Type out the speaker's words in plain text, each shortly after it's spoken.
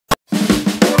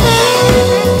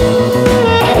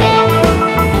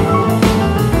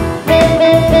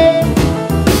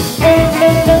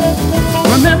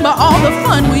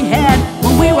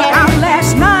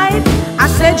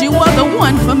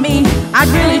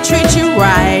treat you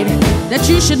right, that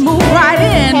you should move right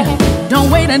in. Don't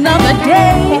wait another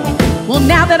day. Well,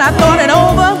 now that I thought it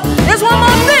over, there's one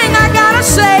more thing I gotta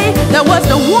say. That was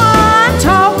the one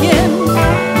talking.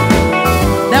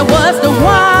 That was the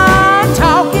one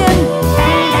talking.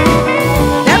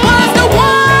 That was the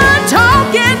one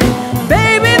talking.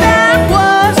 Baby, that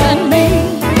wasn't me.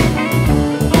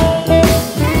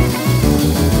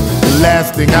 The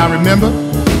last thing I remember,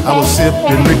 I was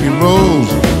sipping Ricky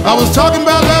Rose. I was talking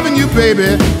about loving you,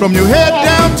 baby, from your head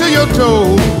down to your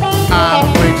toes. I'm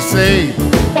afraid to say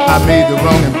I made the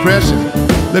wrong impression.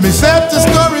 Let me set the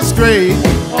story straight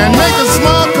and make a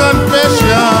small confession.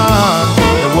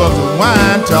 There was a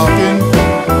wine talking.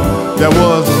 There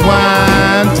was a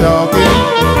wine talking.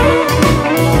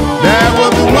 There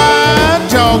was a wine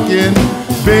talking.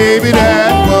 Baby,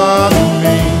 that wasn't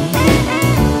me.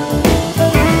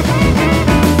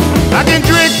 I can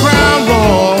drink Crown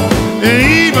Royal and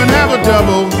even have a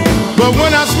double, but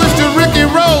when I switch to Ricky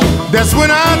Rose, that's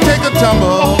when I take a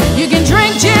tumble. You can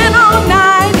drink gin all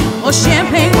night or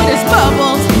champagne with its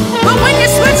bubbles, but when you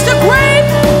switch to grape,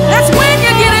 that's when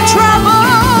you get in trouble.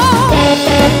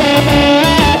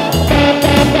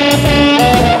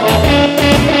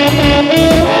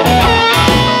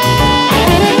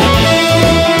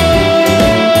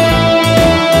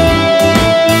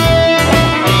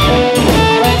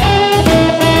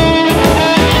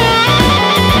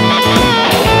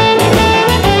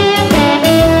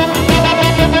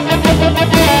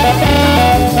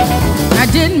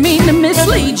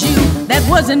 That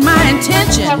wasn't my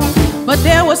intention, but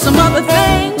there were some other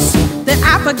things that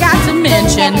I forgot to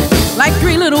mention. Like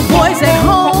 3 little boys at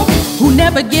home who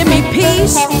never give me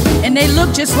peace, and they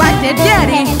look just like their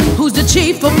daddy, who's the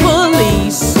chief of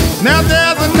police. Now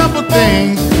there's a couple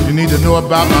things you need to know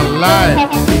about my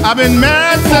life. I've been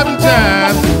married 7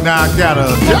 times, now I got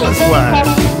a jealous wife.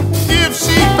 If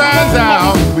she finds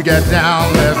out we got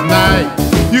down last night,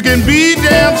 you can be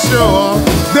damn sure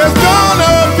there's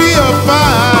gonna be a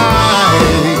fight.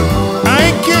 I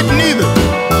ain't kidding either.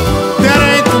 That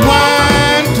ain't the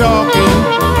wine talking.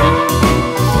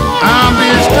 I'm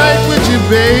being straight with you,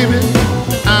 baby.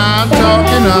 I'm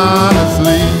talking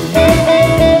honestly.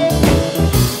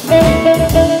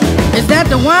 Is that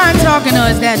the wine talking or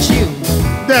is that you?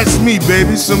 That's me,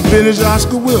 baby. Some vintage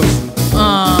Oscar Wilson.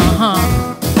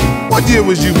 What year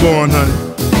was you born, honey?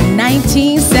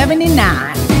 1979.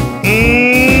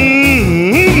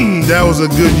 That was a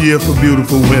good year for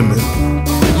beautiful women.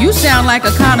 You sound like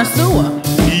a connoisseur.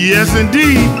 Yes,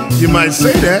 indeed. You might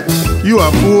say that. You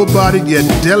are full-bodied yet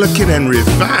delicate and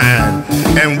refined,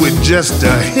 and with just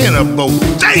a hint of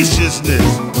bodaciousness.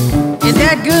 Is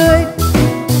that good?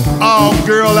 Oh,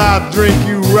 girl, I'll drink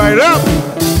you right up.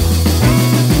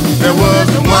 There was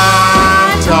a wine